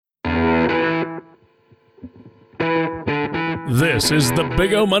This is the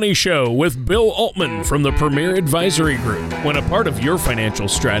Big O Money Show with Bill Altman from the Premier Advisory Group. When a part of your financial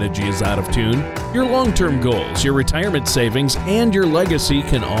strategy is out of tune, your long-term goals, your retirement savings, and your legacy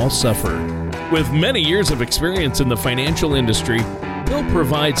can all suffer. With many years of experience in the financial industry, Bill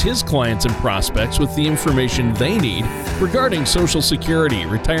provides his clients and prospects with the information they need regarding Social Security,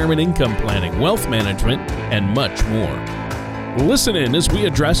 retirement income planning, wealth management, and much more. Listen in as we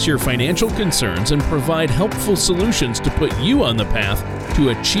address your financial concerns and provide helpful solutions to put you on the path to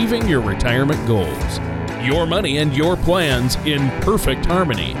achieving your retirement goals. Your money and your plans in perfect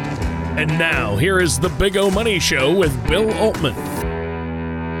harmony. And now, here is the Big O Money Show with Bill Altman.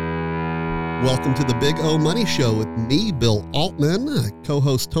 Welcome to the Big O Money Show with me, Bill Altman,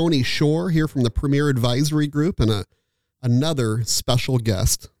 co-host Tony Shore here from the Premier Advisory Group, and another special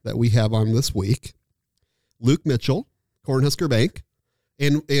guest that we have on this week, Luke Mitchell, Cornhusker Bank.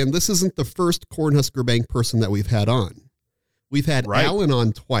 And this isn't the first Cornhusker Bank person that we've had on. We've had Alan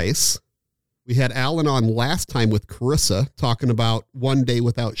on twice. We had Alan on last time with Carissa talking about 1 day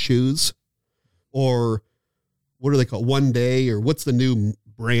without shoes, or what do they call it? 1 day, or what's the new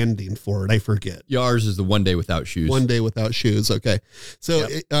branding for it? I forget. Yeah, ours is the 1 day without shoes. 1 day without shoes. Okay. So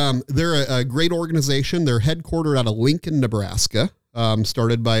they're a great organization. They're headquartered out of Lincoln, Nebraska.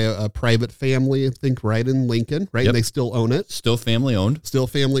 Started by a private family, I think, right in Lincoln, right? Yep. And they still own it. Still family owned. Still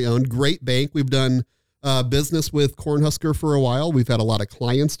family owned. Great bank. We've done business with Cornhusker for a while. We've had a lot of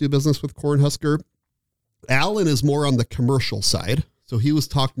clients do business with Cornhusker. Alan is more on the commercial side, so he was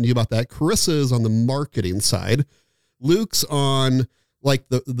talking to you about that. Carissa is on the marketing side. Luke's on like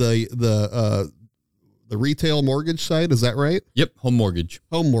the retail mortgage side. Is that right? Yep. Home mortgage.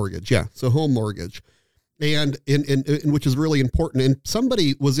 Home mortgage. Yeah. So home mortgage. And in which is really important. And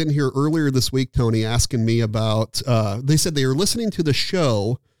somebody was in here earlier this week, Tony, asking me about, they said they were listening to the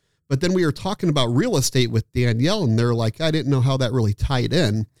show, but then we were talking about real estate with Danielle, and they're like, I didn't know how that really tied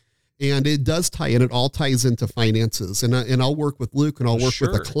in. And it does tie in. It all ties into finances. And I'll work with Luke, and I'll work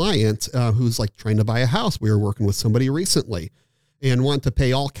with a client who's like trying to buy a house. We were working with somebody recently and want to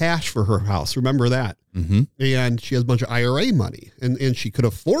pay all cash for her house. Remember that? Mm-hmm. And she has a bunch of IRA money, and she could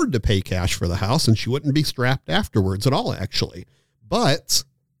afford to pay cash for the house, and she wouldn't be strapped afterwards at all, actually. But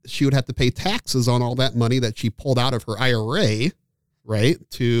she would have to pay taxes on all that money that she pulled out of her IRA, right,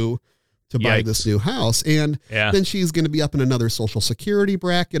 to buy this new house. And then she's going to be up in another Social Security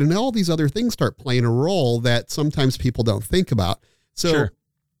bracket, and all these other things start playing a role that sometimes people don't think about. So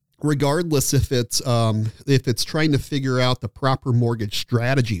regardless if it's trying to figure out the proper mortgage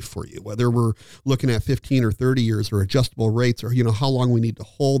strategy for you, whether we're looking at 15 or 30 years or adjustable rates, or, you know, how long we need to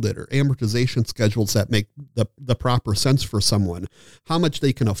hold it, or amortization schedules that make the proper sense for someone, how much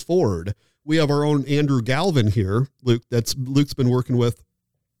they can afford. We have our own Andrew Galvin here, Luke, Luke's been working with,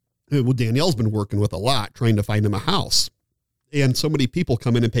 well, Danielle's been working with a lot, trying to find him a house. And so many people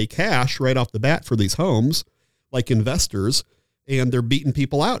come in and pay cash right off the bat for these homes, like investors, and they're beating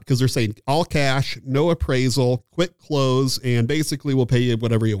people out because they're saying all cash, no appraisal, quick close, and basically we'll pay you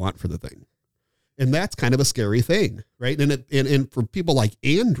whatever you want for the thing. And that's kind of a scary thing, right? And for people like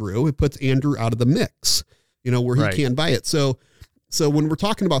Andrew, it puts Andrew out of the mix, you know, where he can't buy it. So when we're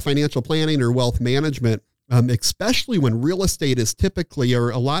talking about financial planning or wealth management, especially when real estate is typically, or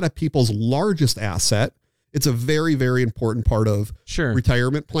a lot of people's largest asset, it's a very, very important part of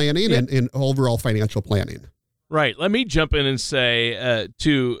retirement planning and overall financial planning. Right. Let me jump in and say,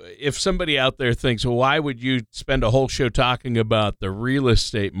 if somebody out there thinks, well, why would you spend a whole show talking about the real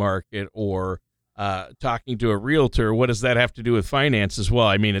estate market or talking to a realtor? What does that have to do with finances? Well,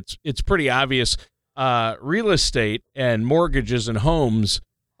 I mean, it's pretty obvious. Real estate and mortgages and homes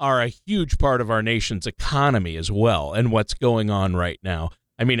are a huge part of our nation's economy as well, and what's going on right now.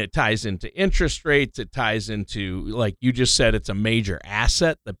 I mean, it ties into interest rates. It ties into, like you just said, it's a major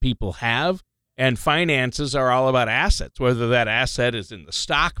asset that people have. And finances are all about assets, whether that asset is in the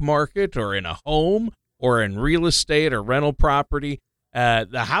stock market or in a home or in real estate or rental property.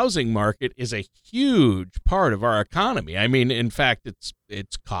 The housing market is a huge part of our economy. I mean, in fact,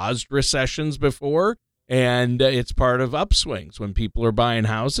 it's caused recessions before, and it's part of upswings. When people are buying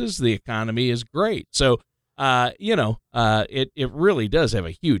houses, the economy is great. So, it really does have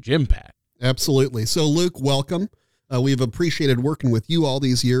a huge impact. Absolutely. So, Luke, welcome. We've appreciated working with you all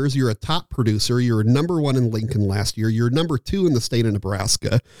these years. You're a top producer. You were number 1 in Lincoln last year. You're number 2 in the state of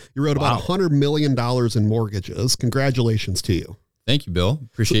Nebraska. You wrote about $100 million in mortgages. Congratulations to you. Thank you, Bill.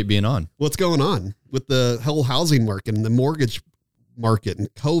 Appreciate being on. What's going on with the whole housing market and the mortgage market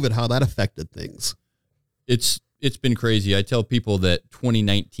and COVID, how that affected things? It's been crazy. I tell people that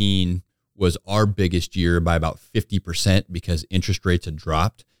 2019 was our biggest year by about 50% because interest rates had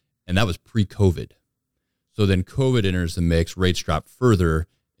dropped, and that was pre-COVID. So then COVID enters the mix, rates drop further,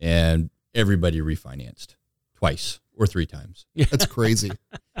 and everybody refinanced twice or 3 times. Yeah. That's crazy.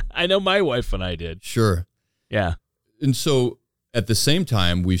 I know my wife and I did. Sure. Yeah. And so at the same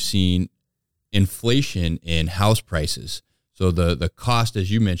time, we've seen inflation in house prices. So the cost,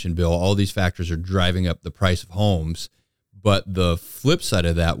 as you mentioned, Bill, all these factors are driving up the price of homes. But the flip side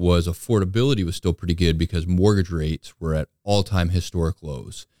of that was affordability was still pretty good because mortgage rates were at all-time historic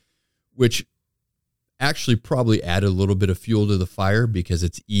lows, which actually probably added a little bit of fuel to the fire because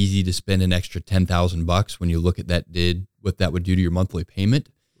it's easy to spend an extra $10,000 when you look at what that would do to your monthly payment.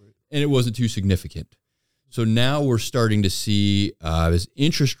 Right. And it wasn't too significant. So now we're starting to see, as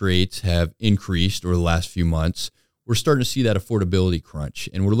interest rates have increased over the last few months, we're starting to see that affordability crunch.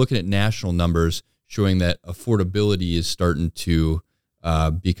 And we're looking at national numbers showing that affordability is starting to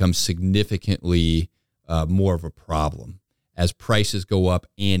become significantly more of a problem. As prices go up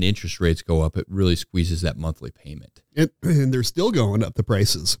and interest rates go up, it really squeezes that monthly payment. And they're still going up, the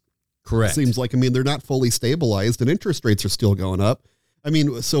prices. Correct. It seems like, they're not fully stabilized and interest rates are still going up.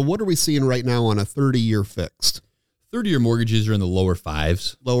 So what are we seeing right now on a 30-year fixed? 30-year mortgages are in the lower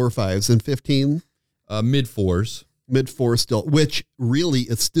 5s. Lower 5s and 15? Mid 4s. Mid 4s still, which really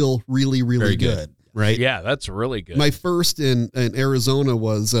is still really, really Very good. Right? Yeah, that's really good. My first in Arizona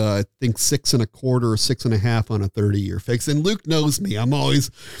was, I think 6.25 or 6.5 on a 30-year fix. And Luke knows me. I'm always,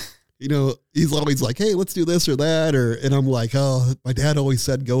 he's always like, hey, let's do this or that. And I'm like, oh, my dad always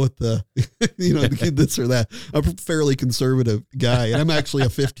said, go with the, this or that. I'm a fairly conservative guy. And I'm actually a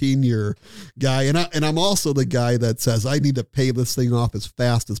 15-year guy. And I'm also the guy that says, I need to pay this thing off as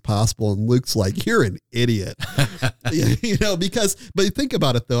fast as possible. And Luke's like, you're an idiot. But think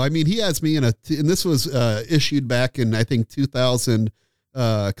about it though. He has me and this was issued back in, I think 2000,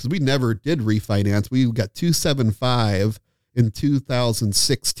 cause we never did refinance. We got 275 in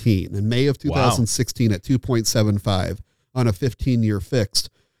 2016, in May of 2016 at 2.75 on a 15-year fixed,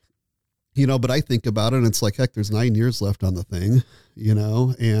 but I think about it and it's like, heck, there's 9 years left on the thing,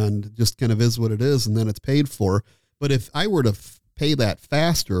 and just kind of is what it is. And then it's paid for. But if I were to pay that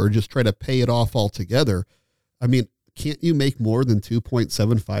faster or just try to pay it off altogether, can't you make more than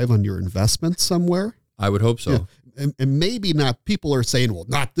 2.75 on your investments somewhere? I would hope so. Yeah. And maybe not, people are saying, well,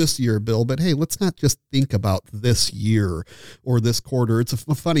 not this year, Bill, but hey, let's not just think about this year or this quarter. It's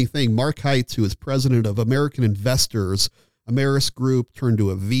a funny thing. Mark Heitz, who is president of American Investors, Ameris Group, turned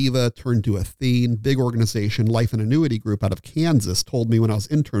to Aviva, turned to Athene, big organization, life and annuity group out of Kansas, told me when I was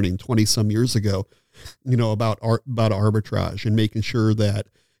interning 20 some years ago, about arbitrage and making sure that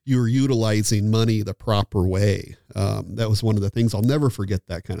you're utilizing money the proper way. That was one of the things. I'll never forget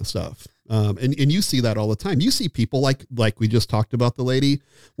that kind of stuff. And you see that all the time. You see people like we just talked about the lady,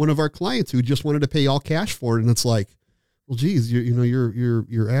 one of our clients who just wanted to pay all cash for it. And it's like, well, geez,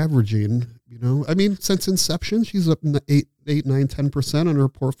 you're averaging, since inception, she's up 8, 9, 10% on her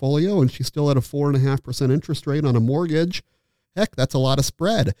portfolio, and she's still at a 4.5% interest rate on a mortgage. Heck, that's a lot of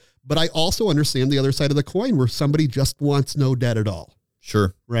spread. But I also understand the other side of the coin where somebody just wants no debt at all.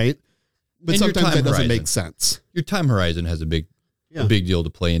 Sure. Right. But and sometimes that doesn't make sense. Your time horizon has a big deal to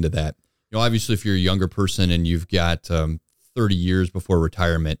play into that. Obviously if you're a younger person and you've got 30 years before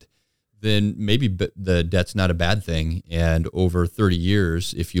retirement, then maybe the debt's not a bad thing. And over 30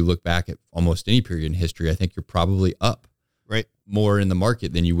 years, if you look back at almost any period in history, I think you're probably up more in the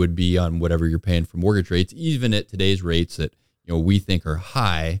market than you would be on whatever you're paying for mortgage rates, even at today's rates that, we think are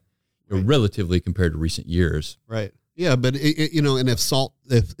high, relatively compared to recent years. Right. Yeah, but and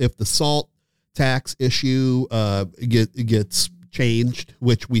if the salt tax issue gets changed,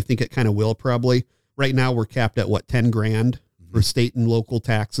 which we think it kind of will probably. Right now we're capped at $10,000 for state and local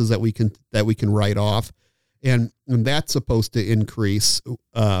taxes that we can write off, and that's supposed to increase.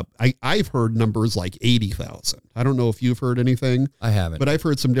 I've heard numbers like 80,000. I don't know if you've heard anything. I haven't, but I've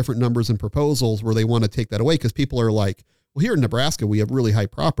heard some different numbers and proposals where they want to take that away because people are like, well, here in Nebraska we have really high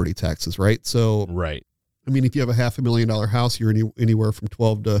property taxes, right? So right. If you have a $500,000 house, you're anywhere from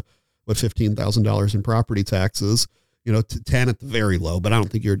 $12,000 to $15,000 in property taxes, to 10 at the very low, but I don't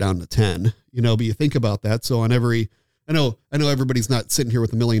think you're down to 10, but you think about that. So on I know everybody's not sitting here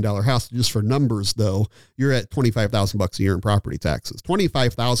with $1 million house. Just for numbers though, you're at $25,000 a year in property taxes.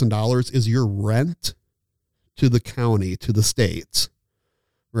 $25,000 is your rent to the county, to the states,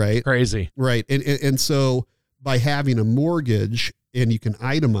 right? Crazy. Right. And so by having a mortgage and you can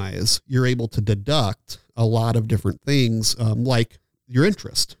itemize, you're able to deduct a lot of different things, like your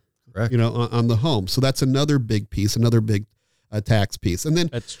interest, correct, on the home. So that's another big piece, another big tax piece. And then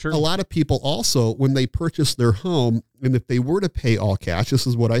that's true. A lot of people also, when they purchase their home, and if they were to pay all cash, this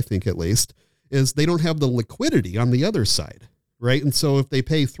is what I think at least, is they don't have the liquidity on the other side, right? And so if they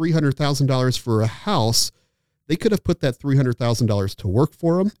pay $300,000 for a house, They could have put that $300,000 to work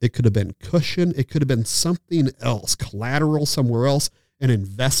for them. It could have been cushion. It could have been something else, collateral somewhere else, an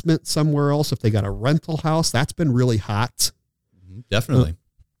investment somewhere else. If they got a rental house, that's been really hot. Definitely.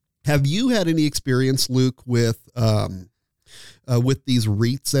 Have you had any experience, Luke, with these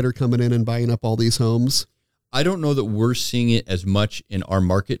REITs that are coming in and buying up all these homes? I don't know that we're seeing it as much in our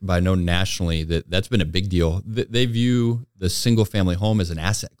market, but I know nationally that's been a big deal. They view the single family home as an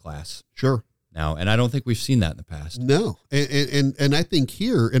asset class. Sure. Now, and I don't think we've seen that in the past. No. And I think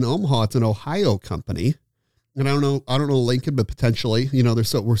here in Omaha, it's an Ohio company. And I don't know Lincoln, but potentially,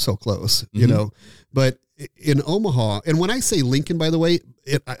 we're so close, but in Omaha, and when I say Lincoln, by the way,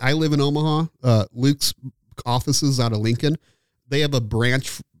 I live in Omaha. Luke's office is out of Lincoln. They have a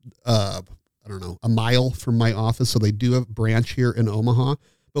branch, a mile from my office. So they do have a branch here in Omaha.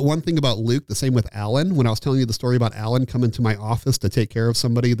 But one thing about Luke, the same with Alan, when I was telling you the story about Alan coming to my office to take care of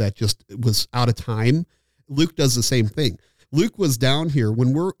somebody that just was out of time, Luke does the same thing. Luke was down here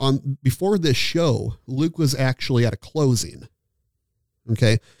before this show. Luke was actually at a closing.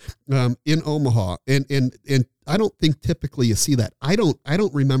 Okay. In Omaha. And I don't think typically you see that. I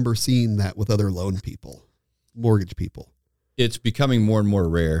don't remember seeing that with other loan people, mortgage people. It's becoming more and more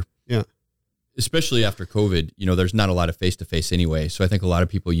rare. Yeah. Especially after COVID, there's not a lot of face-to-face anyway. So I think a lot of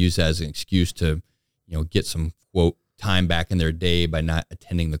people use that as an excuse to, get some quote time back in their day by not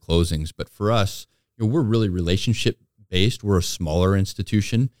attending the closings. But for us, we're really relationship based. We're a smaller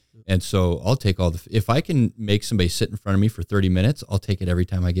institution. And so I'll take if I can make somebody sit in front of me for 30 minutes, I'll take it every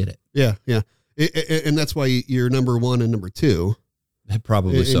time I get it. Yeah. Yeah. And that's why you're number one and number two.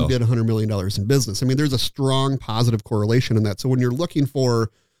 Probably so. And did $100 million in business. I mean, there's a strong positive correlation in that. So when you're looking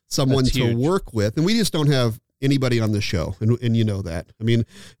for someone to work with, and we just don't have anybody on the show, and you know that. I mean,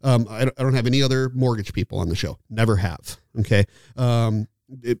 I don't have any other mortgage people on the show. Never have. Okay.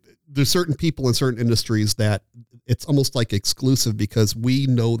 There's certain people in certain industries that it's almost like exclusive because we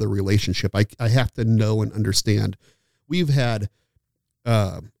know the relationship. I have to know and understand. We've had,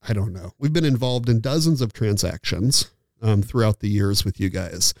 we've been involved in dozens of transactions throughout the years with you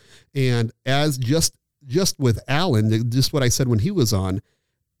guys. And as just with Alan, just what I said when he was on,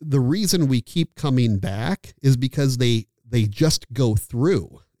 the reason we keep coming back is because they just go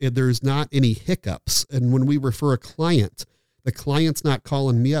through. There's not any hiccups. And when we refer a client, the client's not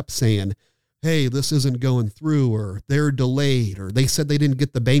calling me up saying, hey, this isn't going through, or they're delayed, or they said they didn't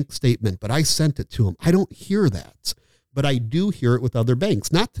get the bank statement, but I sent it to them. I don't hear that, but I do hear it with other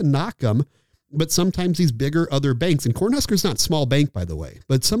banks. Not to knock them, but sometimes these bigger other banks, and Cornhusker's not a small bank, by the way,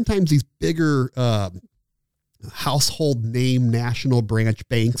 but sometimes these bigger household name national branch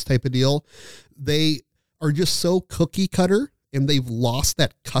banks type of deal, they are just so cookie cutter, and they've lost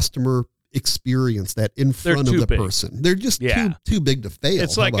that customer experience that in front of the person. They're just too big to fail.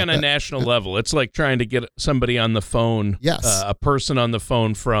 It's like on a national level. It's like trying to get somebody on the phone, a person on the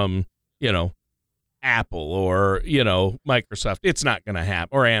phone from, Apple or, Microsoft. It's not going to happen,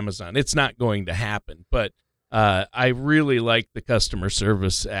 or Amazon. It's not going to happen. But I really like the customer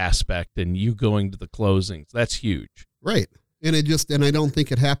service aspect and you going to the closings. That's huge. Right. And I don't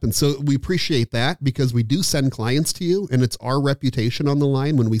think it happens. So we appreciate that because we do send clients to you, and it's our reputation on the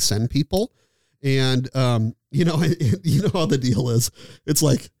line when we send people. And, you know how the deal is. It's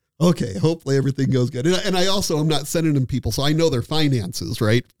like, okay, hopefully everything goes good. And I also, I'm not sending them people, so I know their finances,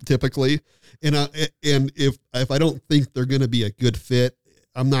 right? Typically. And if I don't think they're going to be a good fit,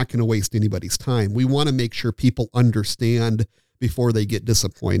 I'm not going to waste anybody's time. We want to make sure people understand before they get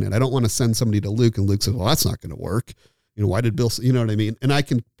disappointed. I don't want to send somebody to Luke and Luke says, well, that's not going to work. Why did Bill, you know what I mean? And I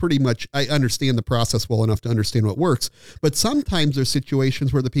can I understand the process well enough to understand what works. But sometimes there's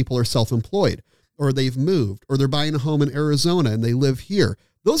situations where the people are self-employed, or they've moved, or they're buying a home in Arizona and they live here.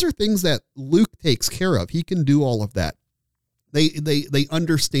 Those are things that Luke takes care of. He can do all of that. They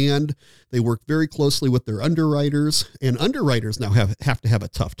understand. They work very closely with their underwriters, and underwriters now have to have a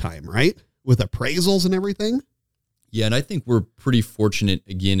tough time, right? With appraisals and everything. Yeah. And I think we're pretty fortunate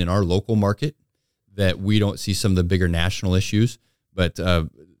again in our local market that we don't see some of the bigger national issues, but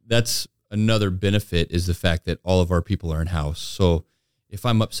that's another benefit is the fact that all of our people are in-house. So if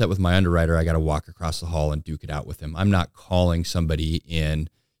I'm upset with my underwriter, I got to walk across the hall and duke it out with him. I'm not calling somebody in,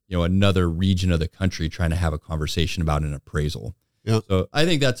 another region of the country trying to have a conversation about an appraisal. Yeah. So I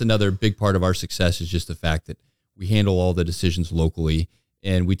think that's another big part of our success is just the fact that we handle all the decisions locally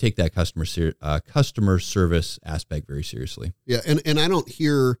and we take that customer service aspect very seriously. Yeah. And I don't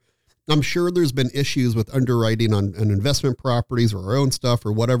hear, I'm sure there's been issues with underwriting on investment properties or our own stuff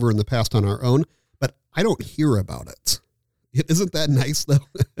or whatever in the past on our own, but I don't hear about it. Isn't that nice though?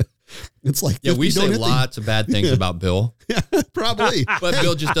 It's like, yeah, we say lots of bad things about Bill. Yeah, probably. But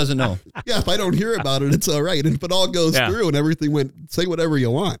Bill just doesn't know. Yeah, if I don't hear about it, it's all right. And if it all goes through and everything went, say whatever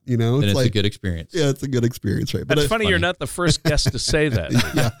you want, It's like a good experience. Yeah, it's a good experience, right? But it's funny you're not the first guest to say that.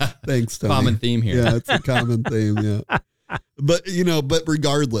 Yeah, thanks, Tony. Common theme here. Yeah, it's a common theme, yeah. But, but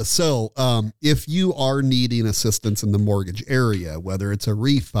regardless, so if you are needing assistance in the mortgage area, whether it's a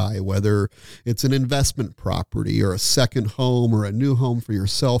refi, whether it's an investment property or a second home or a new home for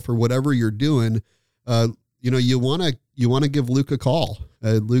yourself or whatever you're doing, you want to give Luke a call.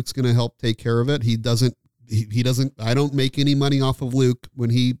 Luke's going to help take care of it. He doesn't, I don't make any money off of Luke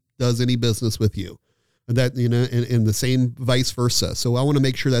when he does any business with you. That, and the same vice versa. So I want to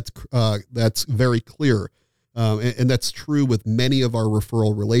make sure that's very clear. And that's true with many of our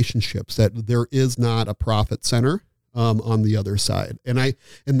referral relationships, that there is not a profit center on the other side. And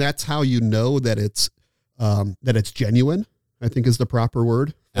that's how you know that it's genuine, I think is the proper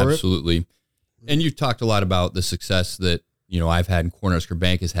word for Absolutely. it. And you've talked a lot about the success that, I've had and Cornhusker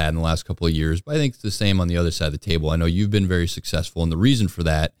Bank has had in the last couple of years, but I think it's the same on the other side of the table. I know you've been very successful, and the reason for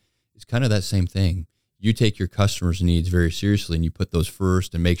that is kind of that same thing. You take your customers' needs very seriously and you put those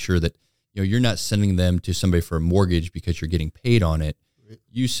first and make sure that you're not sending them to somebody for a mortgage because you're getting paid on it.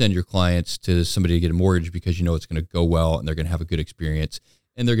 You send your clients to somebody to get a mortgage because it's going to go well and they're going to have a good experience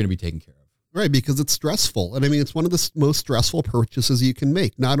and they're going to be taken care of. Right, because it's stressful. And I mean, it's one of the most stressful purchases you can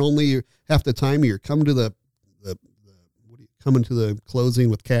make. Not only half the time you're coming to the closing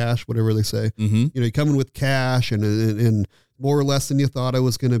with cash, whatever they say. Mm-hmm. You're coming with cash and more or less than you thought it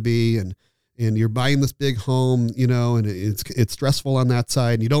was going to be. And you're buying this big home, and it's stressful on that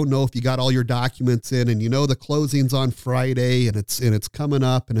side. And you don't know if you got all your documents in, and the closing's on Friday and it's coming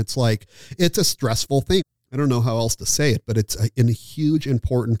up, and it's like, it's a stressful thing. I don't know how else to say it, but it's a huge,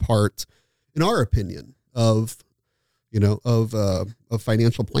 important part, in our opinion, of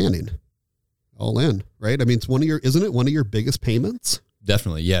financial planning. All in, right? I mean, isn't it one of your biggest payments?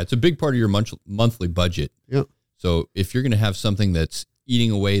 Definitely. Yeah. It's a big part of your monthly budget. Yeah. So if you're going to have something that's eating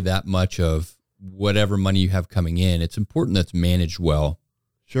away that much of whatever money you have coming in, it's important that's managed well.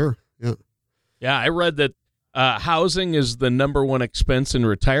 Sure. Yeah. Yeah. I read that housing is the number one expense in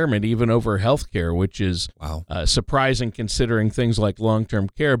retirement, even over healthcare, which is surprising considering things like long-term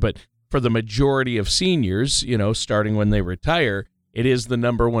care. But for the majority of seniors, starting when they retire, it is the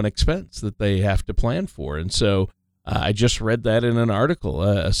number one expense that they have to plan for. And so I just read that in an article.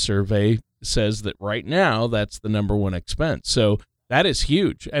 A survey says that right now that's the number one expense. So that is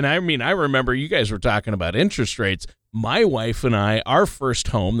huge. And I mean, I remember you guys were talking about interest rates. My wife and I, our first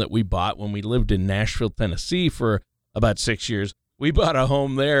home that we bought when we lived in Nashville, Tennessee for about 6 years, we bought a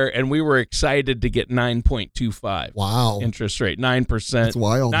home there and we were excited to get 9.25. Wow. Interest rate, 9%. That's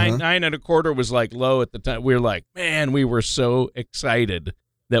wild. 9.25 was like low at the time. We were like, man, we were so excited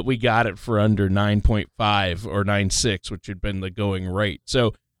that we got it for under 9.5 or 9.6, which had been the going rate.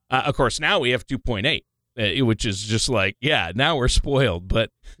 So, of course, now we have 2.8. Which is just like, now we're spoiled.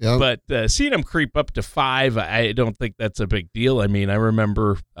 But seeing them creep up to 5, I don't think that's a big deal. I mean, I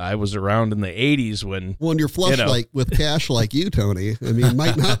remember I was around in the 80s when you're flush like with cash like you, Tony. I mean, it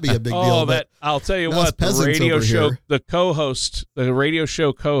might not be a big deal. That I'll tell you what, the radio show, the radio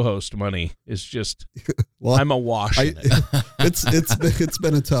show co-host money is just. Well, I'm awash in it. It's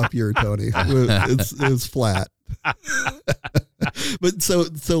been a tough year, Tony. It's flat. But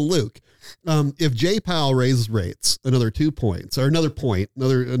so Luke. If J Powell raises rates another 2 points or another point,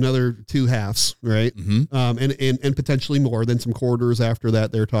 another 2 halves, right? Mm-hmm. And potentially more than some quarters after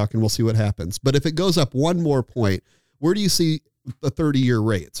that, they're talking, we'll see what happens. But if it goes up 1 more point, where do you see the 30-year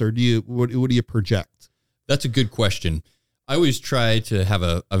rates, or what do you project? That's a good question. I always try to have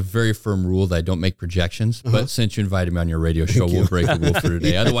a very firm rule that I don't make projections, but since you invited me on your radio show, we'll break the rule for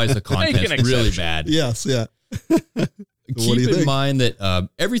today. Otherwise the content's really bad. Yes. Yeah. Keep in mind that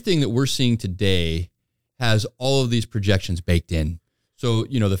everything that we're seeing today has all of these projections baked in. So,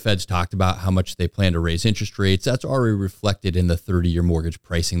 the Fed's talked about how much they plan to raise interest rates. That's already reflected in the 30-year mortgage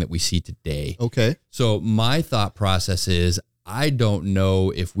pricing that we see today. Okay. So my thought process is I don't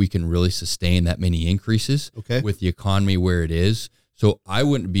know if we can really sustain that many increases with the economy where it is. So I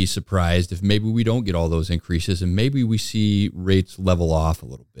wouldn't be surprised if maybe we don't get all those increases and maybe we see rates level off a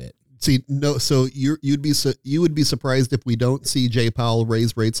little bit. See, no. So you would be surprised if we don't see Jay Powell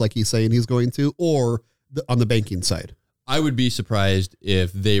raise rates like he's saying he's going to, or on the banking side. I would be surprised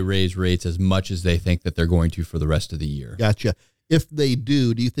if they raise rates as much as they think that they're going to for the rest of the year. Gotcha. If they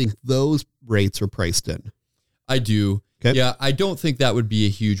do you think those rates are priced in? I do. Okay. Yeah, I don't think that would be a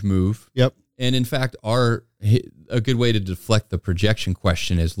huge move. Yep. And in fact, a good way to deflect the projection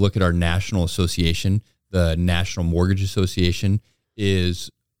question is look at our national association. The National Mortgage Association is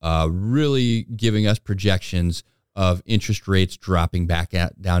really giving us projections of interest rates dropping back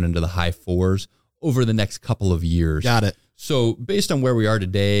down into the high 4s over the next couple of years. Got it. So based on where we are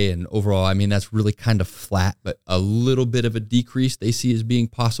today and overall, I mean, that's really kind of flat, but a little bit of a decrease they see as being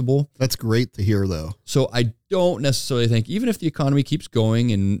possible. That's great to hear, though. So I don't necessarily think, even if the economy keeps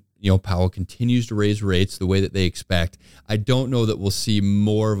going and, Powell continues to raise rates the way that they expect, I don't know that we'll see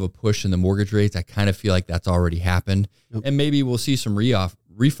more of a push in the mortgage rates. I kind of feel like that's already happened. Yep. And maybe we'll see some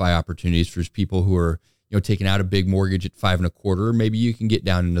refi opportunities for people who are, taking out a big mortgage at 5.25. Maybe you can get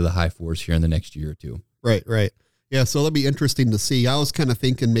down into the high 4s here in the next year or two. Right. Yeah, so that'll be interesting to see. I was kind of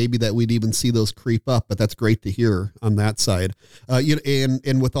thinking maybe that we'd even see those creep up, but that's great to hear on that side.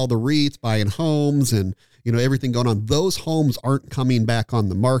 And with all the REITs buying homes and everything going on, those homes aren't coming back on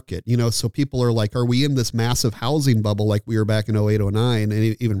the market. So people are like, are we in this massive housing bubble like we were back in 08, 09,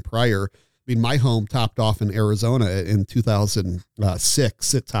 and even prior? I mean, my home topped off in Arizona in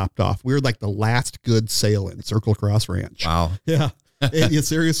 2006. It topped off. We were like the last good sale in Circle Cross Ranch. Wow. Yeah. Yeah,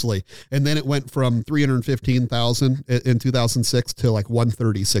 seriously. And then it went from 315,000 in 2006 to like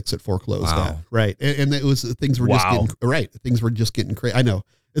 136 at foreclosed. Wow. Right. And it was, things were just getting, right. Things were just getting crazy. I know.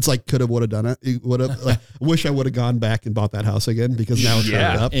 It's like, could have, would have done it. Would have, like, wish I would have gone back and bought that house again because now it's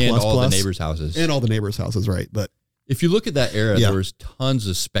up. And all the neighbors' houses. And all the neighbors' houses. Right. But if you look at that era, there was tons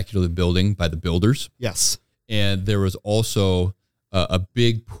of speculative building by the builders. Yes. And there was also a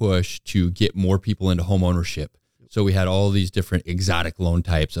big push to get more people into home ownership. So we had all these different exotic loan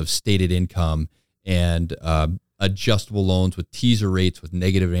types of stated income and adjustable loans with teaser rates with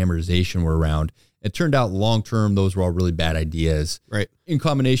negative amortization were around. It turned out long-term, those were all really bad ideas, right? In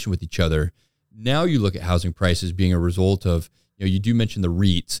combination with each other. Now you look at housing prices being a result of, you do mention the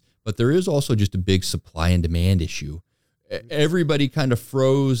REITs, but there is also just a big supply and demand issue. Everybody kind of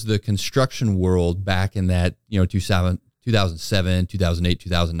froze the construction world back in that, 2007, 2008,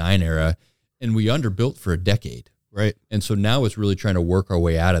 2009 era, and we underbuilt for a decade. Right. And so now it's really trying to work our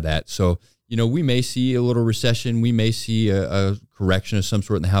way out of that. So, we may see a little recession. We may see a correction of some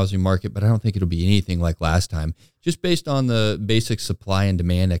sort in the housing market, but I don't think it'll be anything like last time, just based on the basic supply and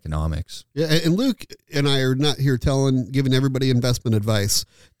demand economics. Yeah. And Luke and I are not here giving everybody investment advice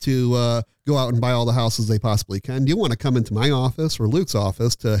to go out and buy all the houses they possibly can. Do you want to come into my office or Luke's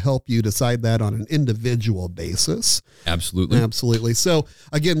office to help you decide that on an individual basis? Absolutely. So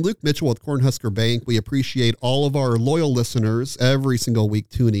again, Luke Mitchell with Cornhusker Bank. We appreciate all of our loyal listeners every single week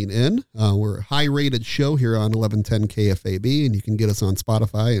tuning in. We're a high-rated show here on 1110 KFAB, and you can get us on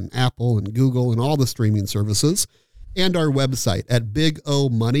Spotify and Apple and Google and all the streaming services, and our website at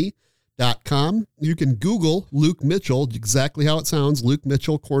bigomoney.com. You can Google Luke Mitchell, exactly how it sounds, Luke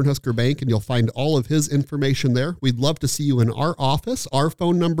Mitchell, Cornhusker Bank, and you'll find all of his information there. We'd love to see you in our office. Our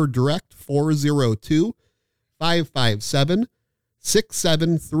phone number direct,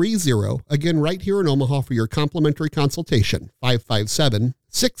 402-557-6730. Again, right here in Omaha for your complimentary consultation,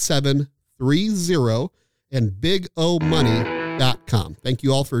 557-6730, and bigomoney.com. Thank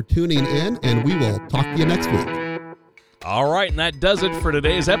you all for tuning in, and we will talk to you next week. All right, and that does it for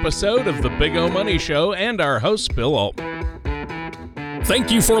today's episode of the Big O Money Show and our host, Bill Altman. Thank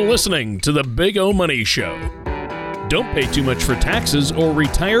you for listening to the Big O Money Show. Don't pay too much for taxes or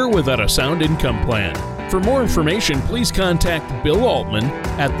retire without a sound income plan. For more information, please contact Bill Altman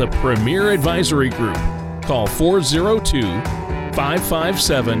at the Premier Advisory Group. Call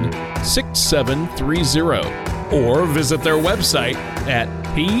 402-557-6730 or visit their website at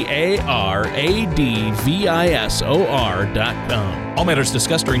paradvisor.com. All matters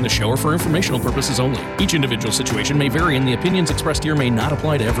discussed during the show are for informational purposes only. Each individual situation may vary, and the opinions expressed here may not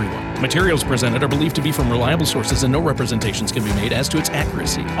apply to everyone. Materials presented are believed to be from reliable sources, and no representations can be made as to its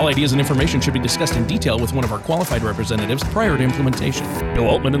accuracy. All ideas and information should be discussed in detail with one of our qualified representatives prior to implementation. Bill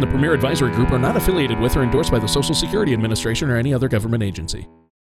Altman and the Premier Advisory Group are not affiliated with or endorsed by the Social Security Administration or any other government agency.